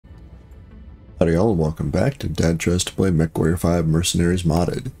Howdy y'all, and welcome back to Dad Tries to Play Mechwarrior 5 Mercenaries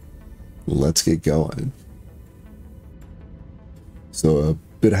Modded. Let's get going. So a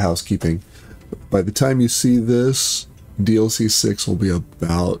bit of housekeeping. By the time you see this, DLC 6 will be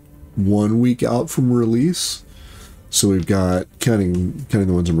about 1 week out from release. So we've got, counting the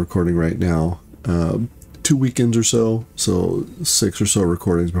ones I'm recording right now, 2 weekends or so. So 6 or so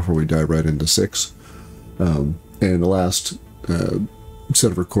recordings before we dive right into 6. And the last set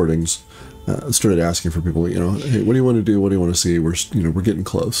of recordings, started asking for people, hey, what do you want to do? What do you want to see? We're getting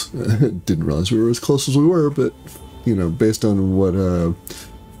close. Didn't realize we were as close as we were, but, based on what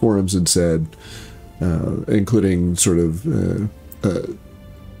forums had said, including sort of,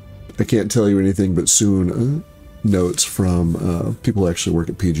 I can't tell you anything, but soon notes from people who actually work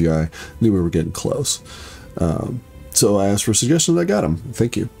at PGI, knew we were getting close. So I asked for suggestions. I got them.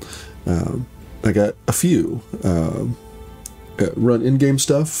 Thank you. I got a few. Run in-game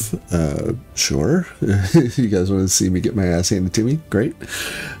stuff, sure. You guys want to see me get my ass handed to me? Great.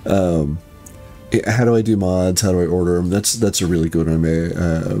 How do I do mods? How do I order them? That's a really good one.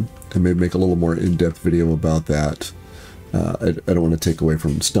 I may make a little more in-depth video about that. I don't want to take away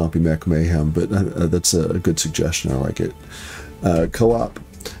from Stompy Mech Mayhem, but that's a good suggestion. I like it. Co-op.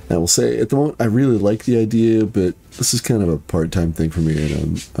 I will say, at the moment, I really like the idea, but this is kind of a part-time thing for me,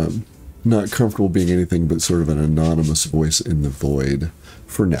 and I'm not comfortable being anything but sort of an anonymous voice in the void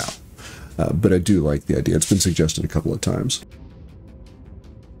for now. But I do like the idea. It's been suggested a couple of times.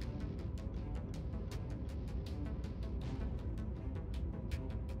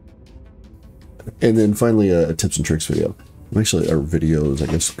 And then finally, a tips and tricks video. Actually, our videos,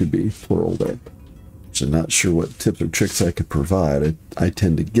 I guess, could be plural there. Actually, not sure what tips or tricks I could provide. I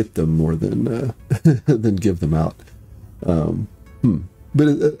tend to get them more than than give them out. But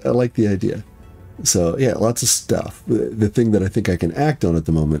I like the idea. So yeah, lots of stuff. The thing that I think I can act on at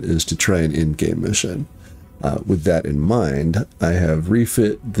the moment is to try an in-game mission. With that in mind, I have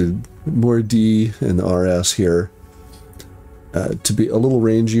refit the more D and the RS here to be a little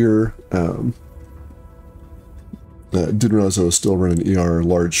rangier. Didn't realize I was still running ER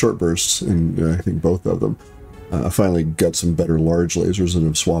large short bursts, and I think both of them. I finally got some better large lasers and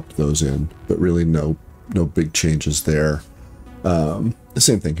have swapped those in, but really no big changes there. The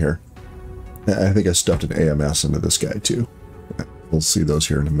same thing here. I think I stuffed an AMS into this guy too. We'll see those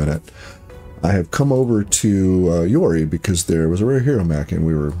here in a minute. I have come over to Yori because there was a rare hero mech, and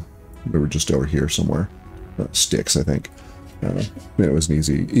we were just over here somewhere. Sticks, I think. It was an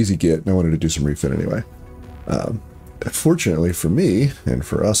easy get, and I wanted to do some refit anyway. Fortunately for me, and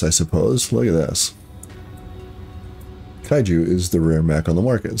for us, I suppose, look at this. Kaiju is the rare mech on the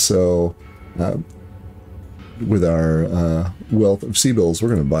market, so with our wealth of C-bills, we're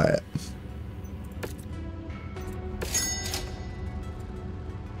going to buy it.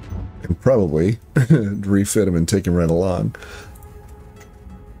 And probably refit him and take him right along.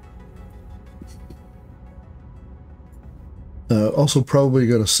 Also probably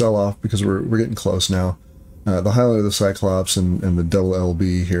going to sell off, because we're getting close now. The highlight of the Cyclops and the double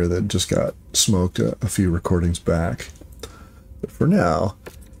LB here that just got smoked a few recordings back. But for now,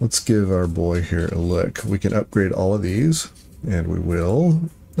 let's give our boy here a look. We can upgrade all of these, and we will.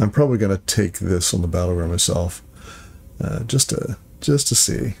 I'm probably going to take this on the battleground myself, just to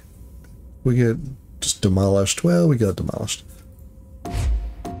see. We get just demolished. Well, we got demolished.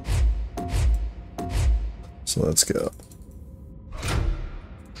 So let's go.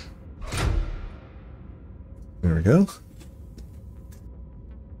 There we go.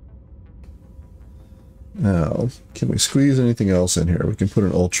 Now, can we squeeze anything else in here? We can put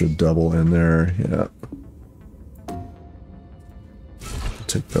an ultra double in there. Yeah.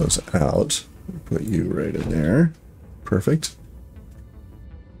 Take those out. Put you right in there. Perfect.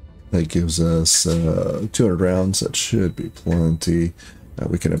 That gives us 200 rounds. That should be plenty.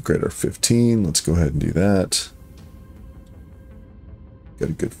 We can upgrade our 15. Let's go ahead and do that. Got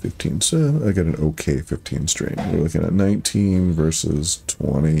a good 15, so I got an okay 15 string. We're looking at 19 versus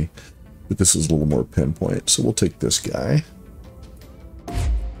 20, but this is a little more pinpoint, so we'll take this guy.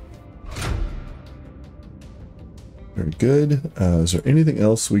 Very good. Is there anything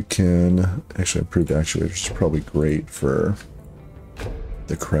else we can... Actually, improved actuators is probably great for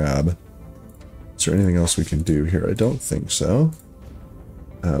the crab. Is there anything else we can do here? I don't think so.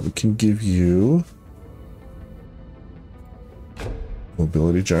 We can give you...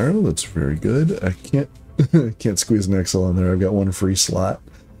 mobility gyro, that's very good. I can't squeeze an XL in there. I've got one free slot,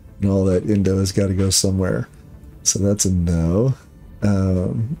 and all that Indo has got to go somewhere. So that's a no.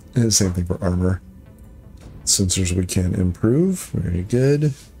 And the same thing for armor. Sensors we can improve. Very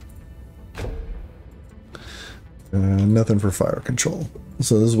good. Nothing for fire control.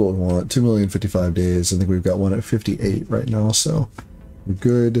 So this is what we want. 2,055 days. I think we've got one at 58 right now, so we're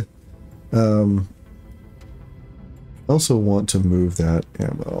good. I also want to move that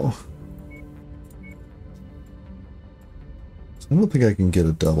ammo. So I don't think I can get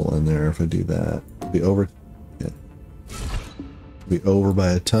a double in there if I do that. It'll be over. Yeah. It'll be over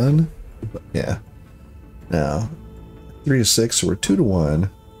by a ton. But yeah. Now 3 to 6, so we're 2 to 1.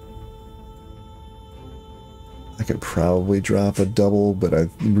 I could probably drop a double, but I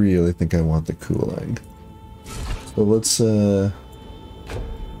really think I want the cooling. So let's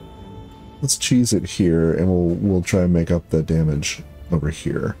cheese it here, and we'll try and make up the damage over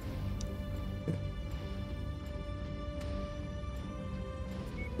here.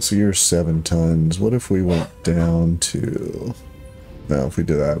 So you're 7 tons. What if we went down to? No, if we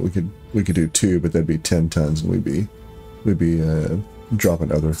did that, we could do 2, but that'd be 10 tons, and we'd be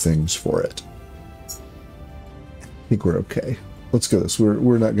dropping other things for it. I think we're okay. Let's go this.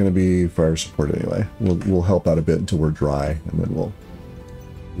 We're not going to be fire support anyway. We'll help out a bit until we're dry, and then we'll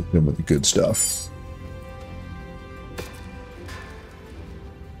hit them with the good stuff.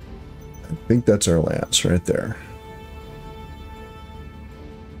 I think that's our lance right there.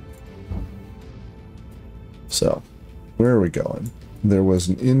 So, where are we going? There was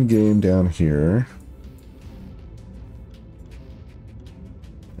an in-game down here.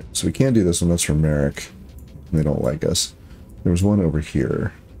 So we can't do this one. That's from Merrick. They don't like us. There was one over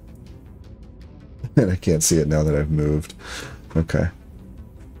here. And I can't see it now that I've moved. Okay.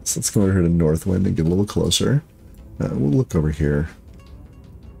 So let's go over here to Northwind and get a little closer. We'll look over here.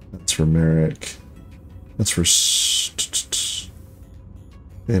 That's for Merrick. That's for...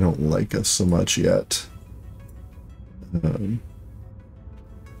 They don't like us so much yet.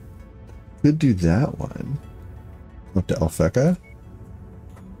 Could do that one. Up to Alfeka.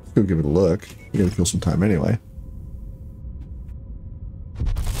 Let's go give it a look. We gotta kill some time anyway.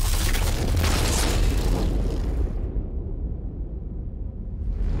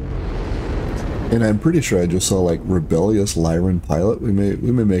 And I'm pretty sure I just saw like rebellious Lyran pilot. We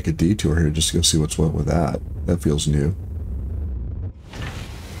may make a detour here just to go see what's what with that. That feels new.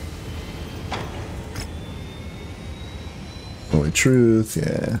 Only truth,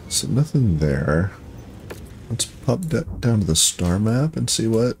 yeah. So nothing there. Let's pop down to the star map and see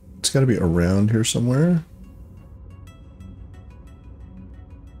what... It's got to be around here somewhere.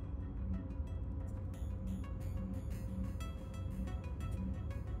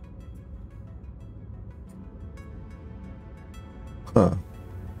 Huh.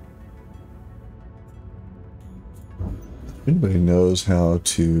 If anybody knows how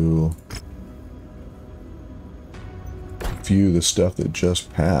to view the stuff that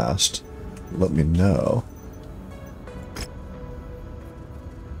just passed, let me know.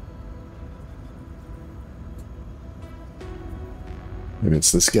 Maybe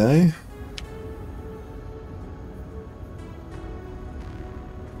it's this guy?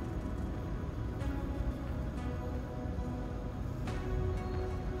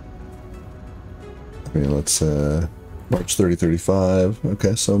 I mean, let's, March 3035.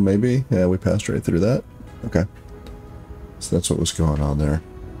 Okay, so maybe, yeah, we passed right through that. Okay. So that's what was going on there.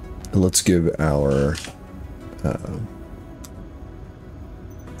 And let's give our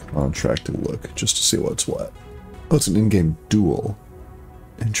contract a look, just to see what's what. Oh, it's an in-game duel.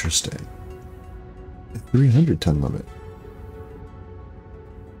 Interesting. A 300-ton limit.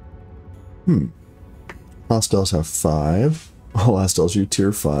 Hostiles have 5. All hostiles are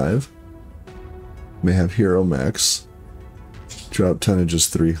tier 5. May have hero mechs. Drop tonnage is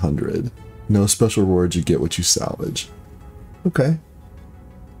 300. No special rewards, you get what you salvage. Okay.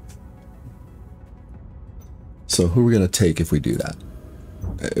 So who are we going to take if we do that?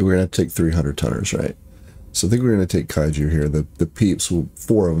 We're going to take 300 tonners, right? So I think we're going to take Kaiju here. The peeps,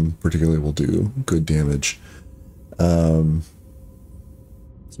 4 of them particularly, will do good damage. So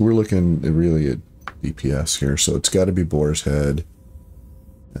we're looking really at DPS here. So it's got to be Boar's Head.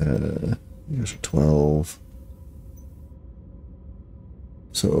 Here's 12.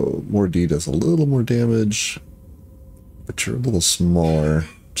 So more D does a little more damage, but you're a little smaller,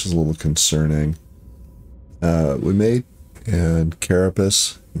 which is a little concerning. We may, and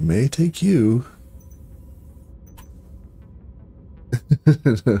Carapace, we may take you.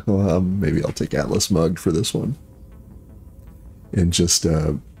 Well, maybe I'll take Atlas Mugged for this one. And just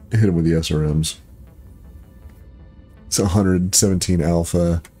hit him with the SRMs. It's 117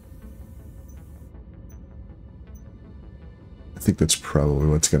 alpha. I think that's probably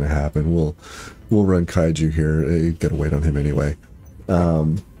what's going to happen. We'll run Kaiju here. You gotta wait on him anyway.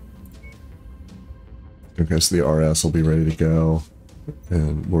 Okay, so the RS will be ready to go.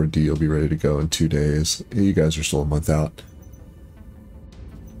 and more D will be ready to go in 2 days. You guys are still a month out.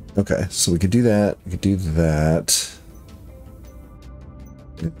 Okay, so we could do that. We could do that.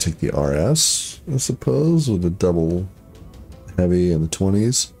 And take the RS, I suppose, with the double heavy and the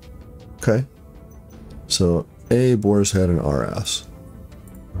 20s. Okay. So A, Boar's Head, and RS.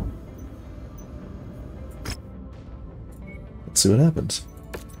 Let's see what happens.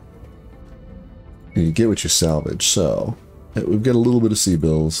 And you get what you salvage, so we've got a little bit of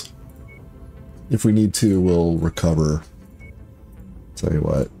C-bills. If we need to, we'll recover. Tell you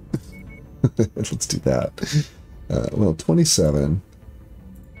what. Let's do that. Well, 27,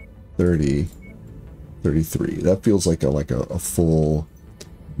 30, 33. That feels like a full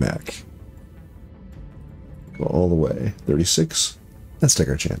mech. Go all the way. 36. Let's take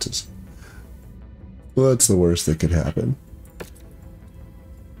our chances. What's the worst that could happen?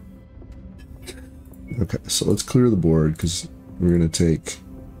 Okay, so let's clear the board because we're going to take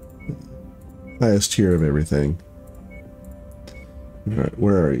highest tier of everything. Alright,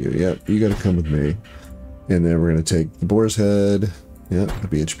 where are you? Yep, you got to come with me. And then we're going to take the Boar's Head, yep, a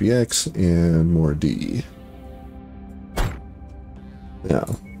BHBX, and more D.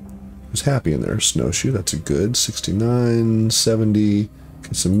 Now, who's happy in there? Snowshoe, that's a good. 69, 70.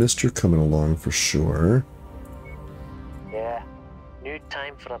 Get some Mister coming along for sure. Yeah, new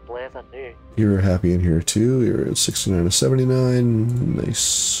time for a blather new. You're happy in here too. You're at 69 to 79.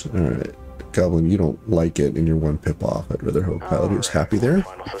 Nice. Alright. Goblin, you don't like it and you're 1 pip off. I'd rather hope Pilot is happy there.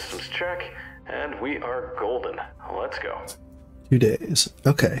 Final systems check, and we are golden. Let's go. 2 days.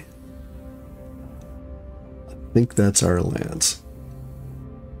 Okay. I think that's our lance.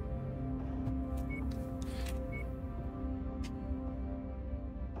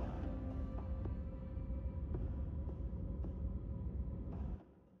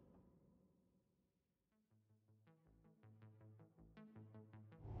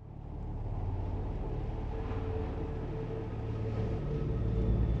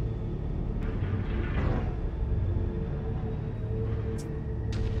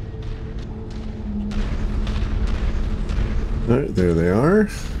 Alright, there they are.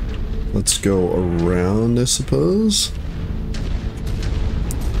 Let's go around, I suppose.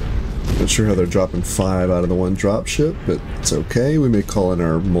 Not sure how they're dropping 5 out of the 1 drop ship, but it's okay. We may call in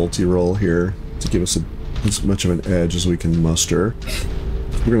our multi-roll here to give us as much of an edge as we can muster.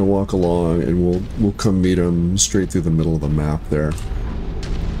 We're gonna walk along and we'll come meet them straight through the middle of the map there.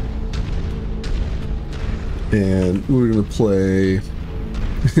 And we're gonna play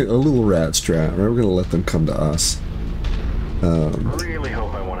a little rat strat, right? We're gonna let them come to us. Really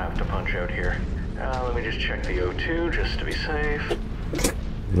hope I won't have to punch out here. Let me just check the O2 just to be safe.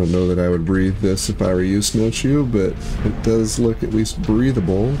 I don't know that I would breathe this if I were you, Snowshoe, but it does look at least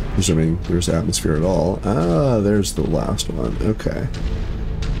breathable, assuming there's atmosphere at all. Ah, there's the last one. Okay.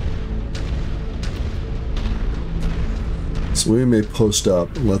 So we may post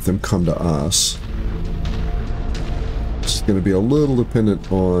up and let them come to us. It's going to be a little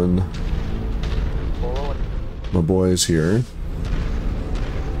dependent on my boys here.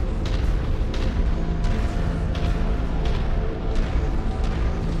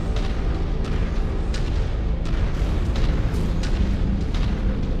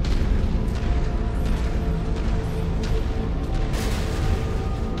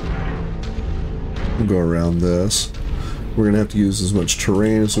 We'll go around this. We're going to have to use as much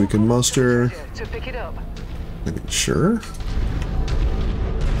terrain as we can muster. To pick it up. I mean, sure.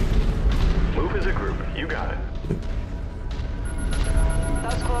 Move as a group. You got it.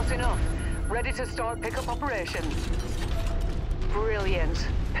 That's close enough. Ready to start pickup operations. Brilliant.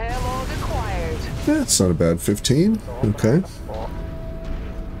 Payload acquired. Yeah, it's not a bad 15. Okay.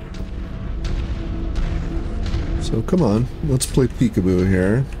 So come on, let's play peekaboo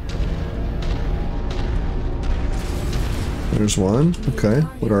here. There's one. Okay,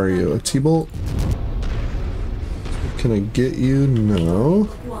 what are you? A T-bolt? Can I get you? No.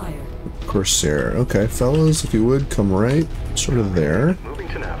 Corsair. Okay, fellas, if you would, come right sort of there. Moving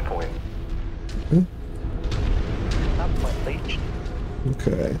to nav point.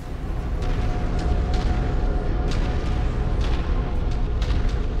 Okay.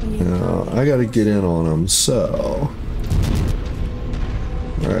 Now, I gotta get in on him, so...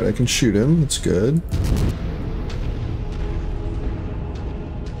 Alright, I can shoot him. That's good.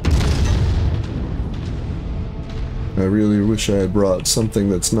 I really wish I had brought something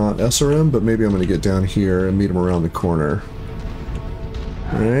that's not SRM, but maybe I'm going to get down here and meet him around the corner.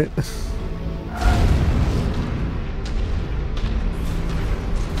 Alright.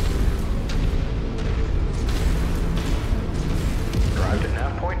 Arrived at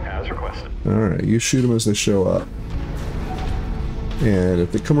nav point as requested. Alright, you shoot them as they show up. And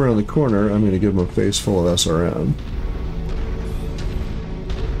if they come around the corner, I'm going to give them a face full of SRM.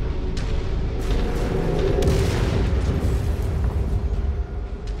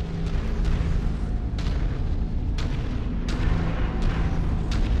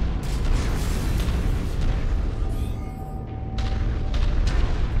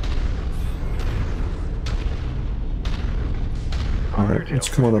 Alright, let's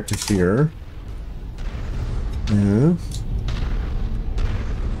come on up to here. Yeah.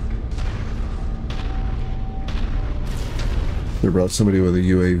 They brought somebody with a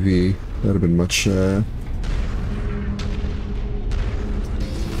UAV. That'd have been much,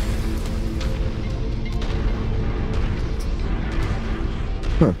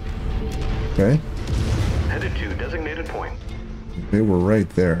 Huh. Okay. Headed to designated point. They were right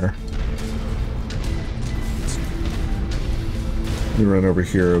there. Let me run over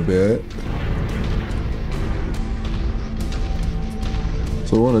here a bit.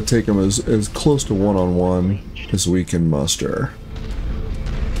 So we want to take them as close to one-on-one as we can muster.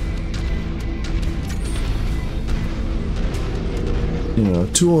 You know,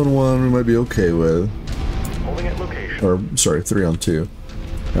 2-on-1 we might be okay with. Holding at location. Or, sorry, 3-on-2.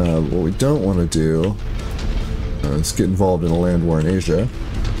 What we don't want to do is get involved in a land war in Asia.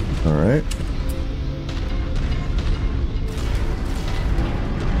 Alright.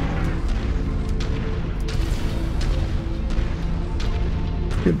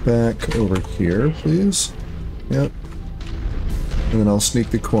 Get back over here, please. Yep. And then I'll sneak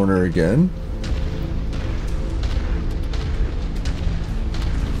the corner again.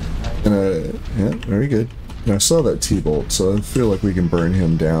 And yeah, very good. And I saw that T-bolt, so I feel like we can burn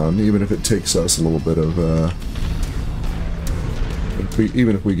him down, even if it takes us a little bit of,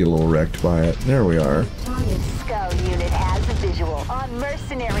 even if we get a little wrecked by it. There we are. Target scout unit has a visual on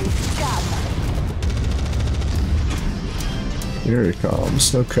mercenary scum. Here he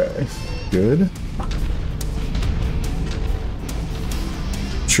comes. Okay. Good.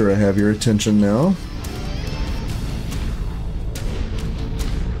 Sure I have your attention now.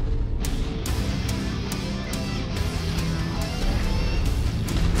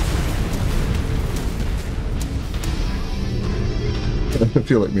 I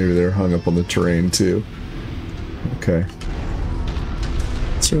feel like maybe they're hung up on the terrain too. Okay.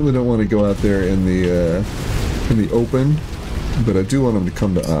 Certainly don't want to go out there in the open, but I do want them to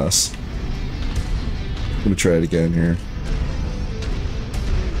come to us. I'm gonna try it again here.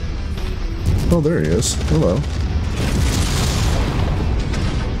 Oh, there he is. Hello.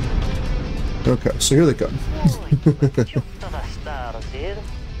 Okay, so here they come.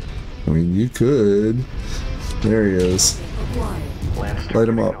 I mean, you could. There he is. Light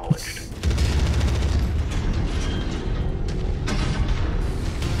him up.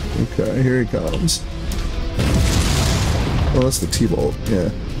 Okay, here he comes. Oh, that's the T-bolt. Yeah.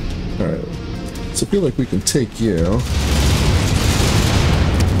 Alright. So I feel like we can take you.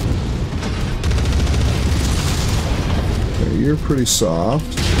 Okay, you're pretty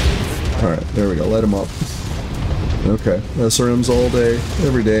soft. Alright, there we go. Light him up. Okay. SRMs all day,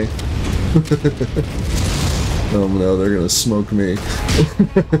 every day. Oh no, they're gonna smoke me.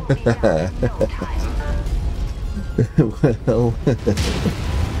 Well,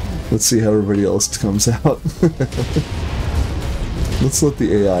 let's see how everybody else comes out. Let's let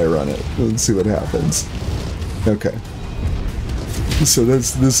the AI run it and see what happens. Okay. So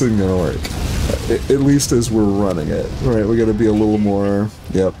this isn't gonna work. At least as we're running it. Alright, we gotta be a little more...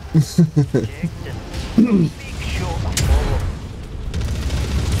 Yep.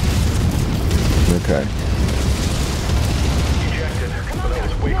 Okay.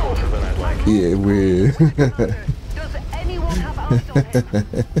 Way closer than I'd like. Yeah, we... Does anyone have eyes on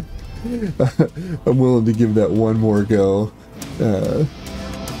it? I'm willing to give that one more go.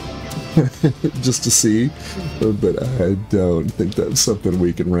 Just to see. But I don't think that's something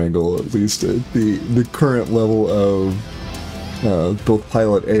we can wrangle, at least at the current level of both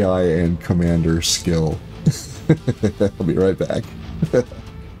pilot AI and commander skill. I'll be right back.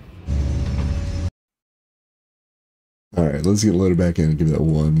 Alright, let's get loaded back in and give that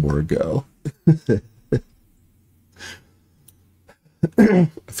one more go. I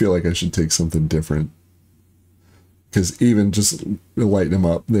feel like I should take something different. Because even just lighting them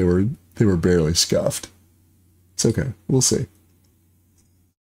up, they were barely scuffed. It's okay. We'll see.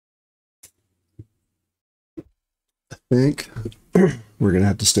 I think we're going to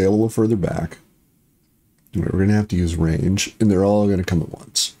have to stay a little further back. We're going to have to use range, and they're all going to come at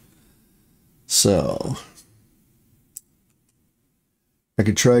once. So... I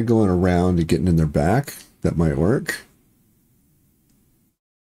could try going around and getting in their back. That might work.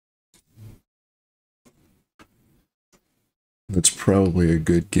 That's probably a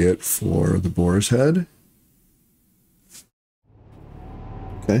good get for the boar's head.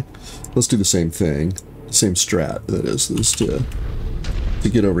 Okay, let's do the same thing. Same strat, that is to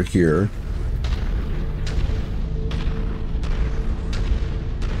get over here.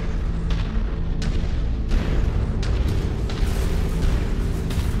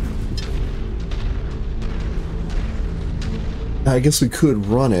 I guess we could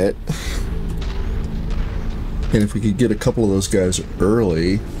run it. And if we could get a couple of those guys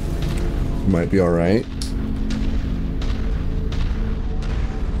early, it might be alright.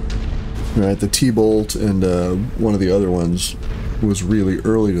 Alright, the T-Bolt and one of the other ones was really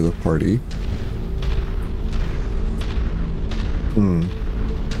early to the party.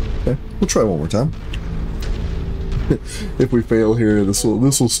 Okay, we'll try one more time. If we fail here, this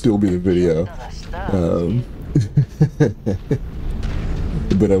will still be the video.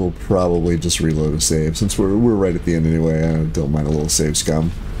 But I will probably just reload a save since we're right at the end anyway. I don't mind a little save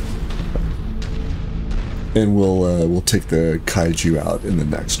scum. And we'll take the kaiju out in the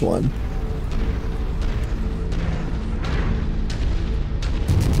next one.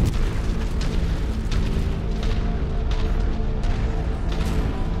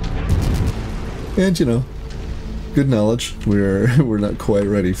 And you know, good knowledge. We're not quite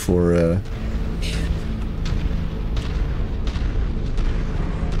ready for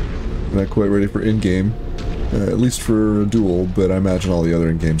not quite ready for Endgame, at least for Duel, but I imagine all the other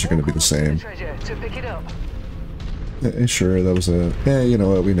Endgames are going to be the same. Sure, that was a... you know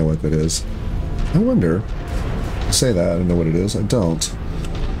what, we know what that is. I wonder... I say that, I don't know what it is. I don't.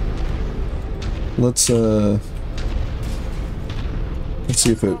 Let's see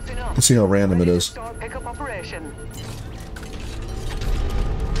if it... Let's see how random it is.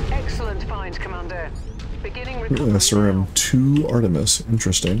 Excellent find, Commander. SRM 2 Artemis.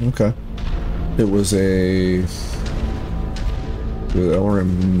 Interesting. Okay. It was a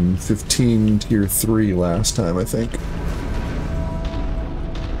LRM 15 Tier 3 last time, I think.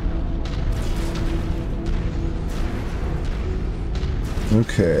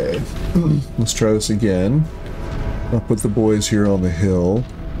 Okay. Let's try this again. I'll put the boys here on the hill.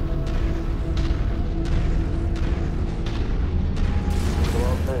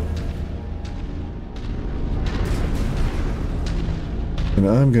 And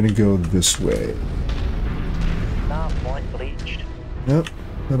I'm gonna go this way. Point bleached. Yep,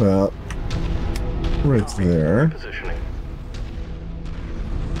 about right there.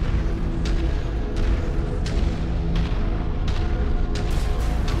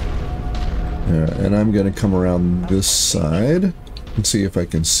 And I'm gonna come around this side and see if I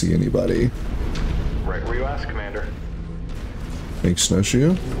can see anybody. Right where you asked, Commander. Thanks,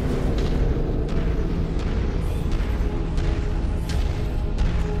 Snowshoe.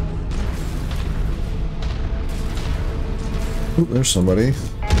 Oh, there's somebody.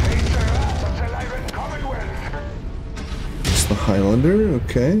 It's the Highlander.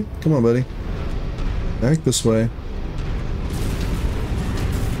 Okay, come on, buddy. Back this way.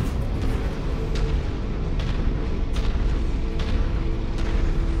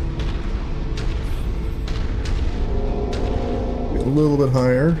 Get a little bit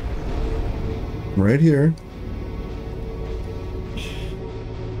higher. Right here.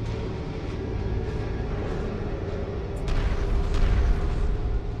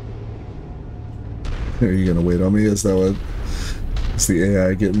 Are you gonna wait on me? Is that what? Is the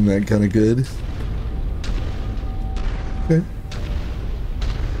AI getting that kind of good? Okay.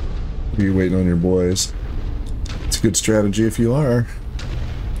 Are you waiting on your boys? It's a good strategy if you are.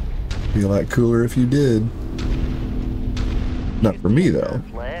 Be a lot cooler if you did. Not for me though.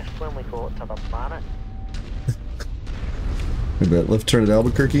 Left when we go to the planet. I bet left turn at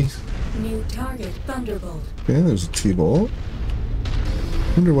Albuquerque. New target, Thunderbolt. Okay, there's a T-Bolt.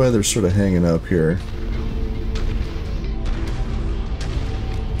 Wonder why they're sort of hanging up here.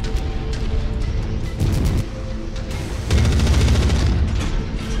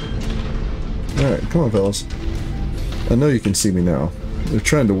 Alright, come on, fellas. I know you can see me now. They're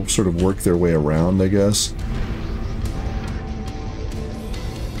trying to sort of work their way around, I guess.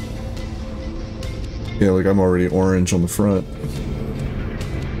 Yeah, like I'm already orange on the front.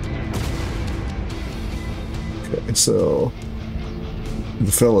 Okay, so...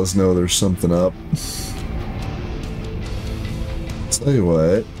 the fellas know there's something up. Tell you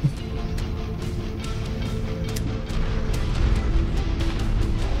what.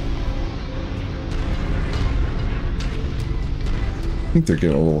 I think they're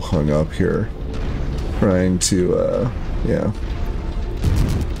getting a little hung up here. Trying to, yeah.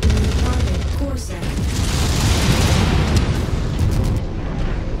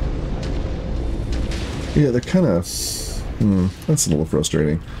 Yeah, they're kind of... That's a little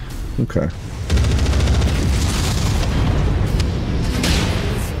frustrating. Okay.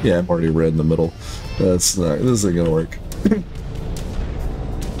 Yeah, I'm already red in the middle. That's not, this isn't gonna work.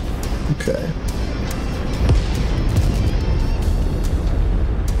 Okay.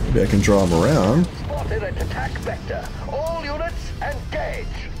 Maybe I can draw them around. Spotted an attack vector. All units engage.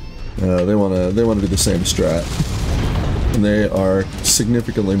 They wanna do the same strat, and they are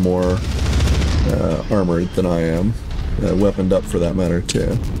significantly more armored than I am, weaponed up for that matter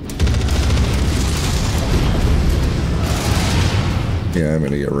too. Yeah, I'm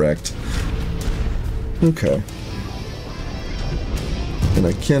gonna get wrecked. Okay. And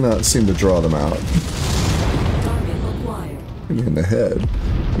I cannot seem to draw them out. In the head.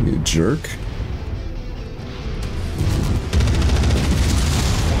 You jerk.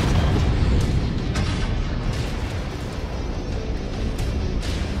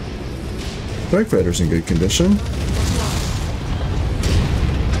 Strike Fighter's in good condition.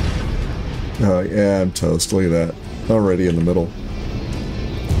 Oh yeah, I'm toast. Look at that. Already in the middle.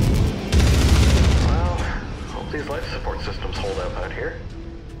 Well, hope these life support systems hold up out here.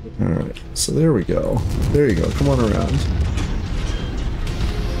 Alright, so there we go. There you go. Come on around.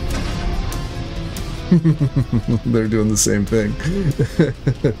 They're doing the same thing.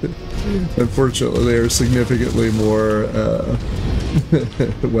 Unfortunately, they are significantly more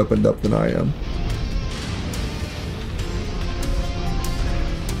weaponed up than I am.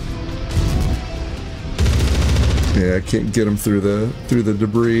 Yeah, I can't get them through the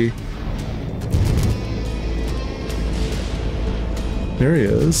debris. There he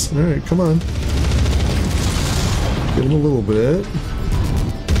is. All right, come on. Get him a little bit.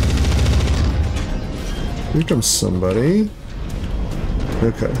 Here comes somebody.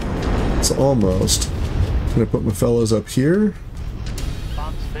 Okay, it's almost. I'm gonna put my fellows up here.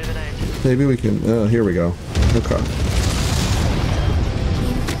 Maybe we can. Oh, here we go. Okay.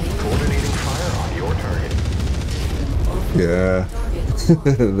 Coordinating fire on your target. Yeah,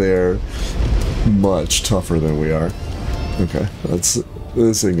 they're much tougher than we are. Okay,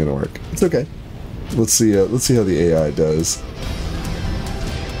 this ain't gonna work. It's okay. Let's see how the AI does.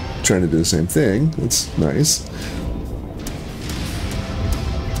 Trying to do the same thing. That's nice.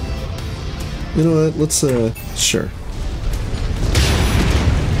 You know what? Let's sure.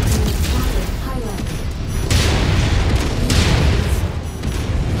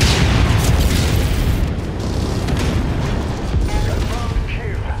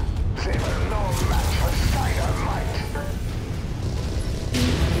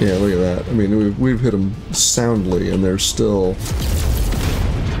 Yeah, look at that. I mean, we've hit them soundly, and they're still.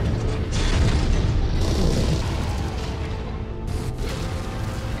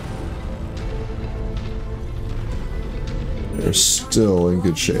 They're still in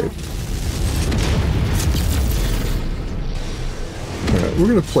good shape. Alright, we're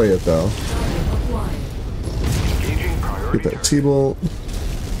gonna play it though. Get that T-bolt.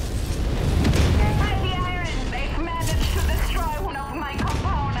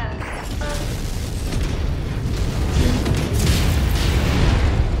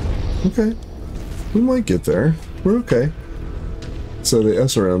 Okay. We might get there. We're okay. So the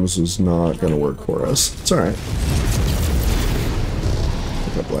SRMs is not gonna work for us. It's alright.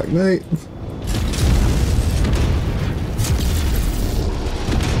 Got Black Knight.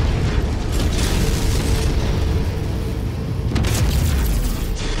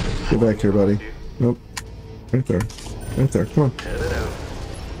 Get back here, buddy. Nope. Right there. Right there. Come on.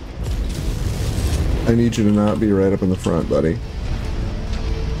 I need you to not be right up in the front, buddy.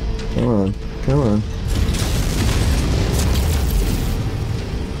 Come on. Come on.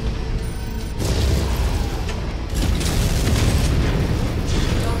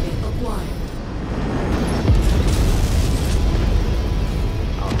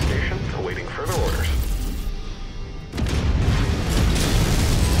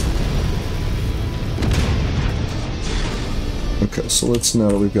 Okay, so let's now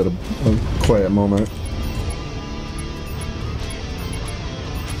that we've got a quiet moment.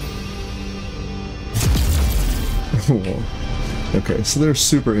 Okay, so they're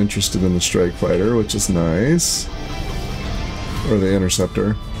super interested in the Strike Fighter, which is nice. Or the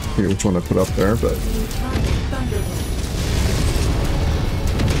Interceptor. I forget which one I put up there, but...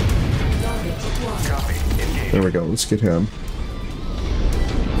 There we go, let's get him.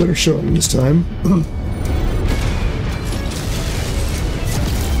 Better show him this time.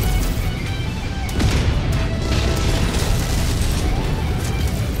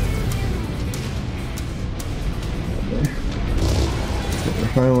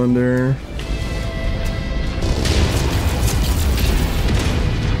 Highlander.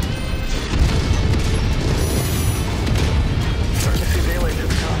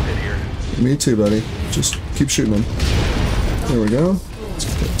 Me too, buddy. Just keep shooting them. There we go. Let's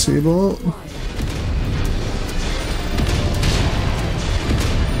get that T-bolt.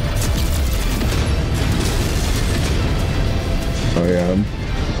 Oh yeah,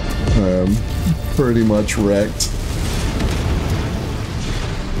 I'm pretty much wrecked.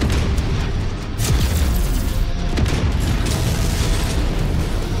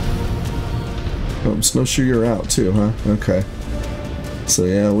 Oh, Snowshoe, you're out too, huh? Okay. So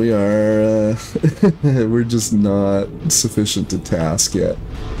yeah, we are, we're just not sufficient to task yet.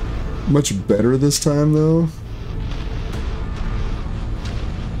 Much better this time, though.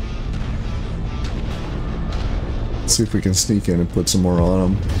 Let's see if we can sneak in and put some more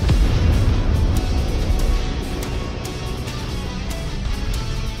on them.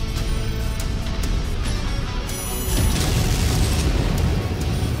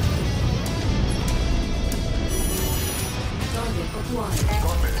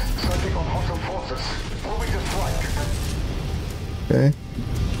 Okay,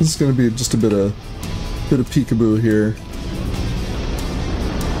 this is going to be just a bit of peekaboo here.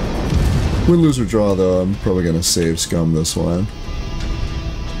 Win, lose, or draw, though, I'm probably going to save scum this one.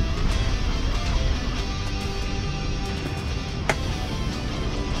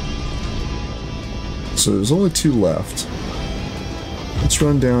 So there's only 2 left. Let's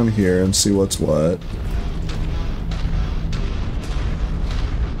run down here and see what's what.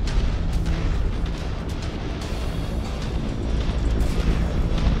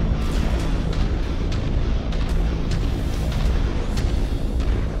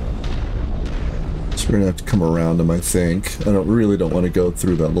 We're gonna have to come around them, I think. I really don't want to go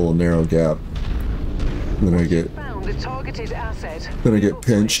through that little narrow gap. And then I get found a targeted asset. Then I get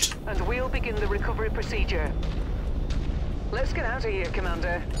pinched. And we'll begin the recovery procedure. Let's get out of here,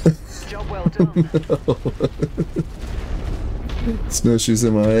 Commander. Job well done. Snowshoes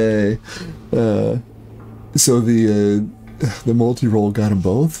MIA. So the multi-roll got them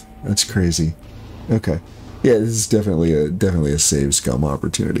both? That's crazy. Okay. Yeah, this is definitely a save scum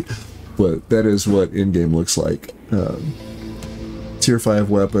opportunity. But that is what in-game looks like. Tier 5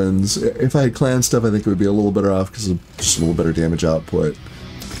 weapons. If I had clan stuff, I think it would be a little better off because of just a little better damage output.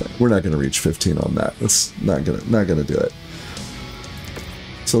 We're not going to reach 15 on that. That's not gonna do it.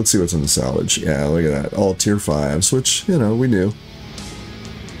 So let's see what's in the salvage. Yeah, look at that. All tier 5s, which, you know, we knew.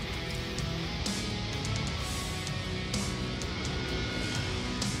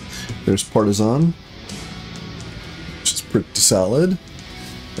 There's Partisan, which is pretty solid.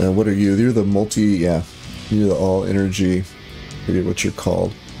 What are you? You're the multi, yeah. You're the all energy. I forget what you're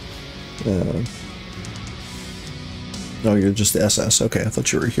called. Oh, you're just the SS. Okay, I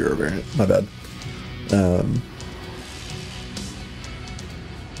thought you were a hero variant. My bad.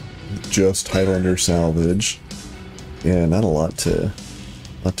 Just Highlander salvage. Yeah, not a lot to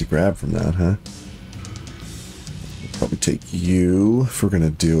grab from that, huh? We'll probably take you if we're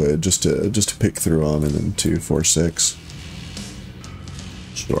gonna do it, just to pick through them, and then 2, 4, 6.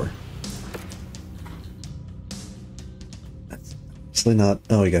 Sure. Actually not.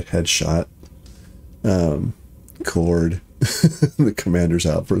 Oh, he got headshot. Cord. The commander's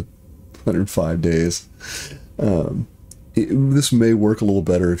out for 105 days. This may work a little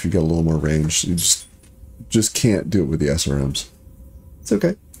better if you got a little more range. You just can't do it with the SRMs. It's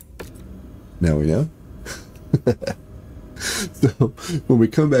okay. Now we know. So when we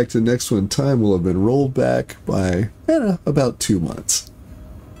come back to the next one, time will have been rolled back by, I don't know, about 2 months.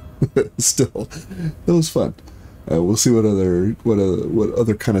 Still, it was fun. We'll see what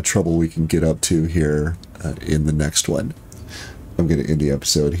other kind of trouble we can get up to here in the next one. I'm going to end the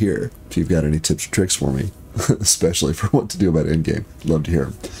episode here. If you've got any tips or tricks for me, especially for what to do about Endgame, love to hear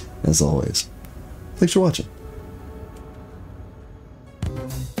them. As always, thanks for watching.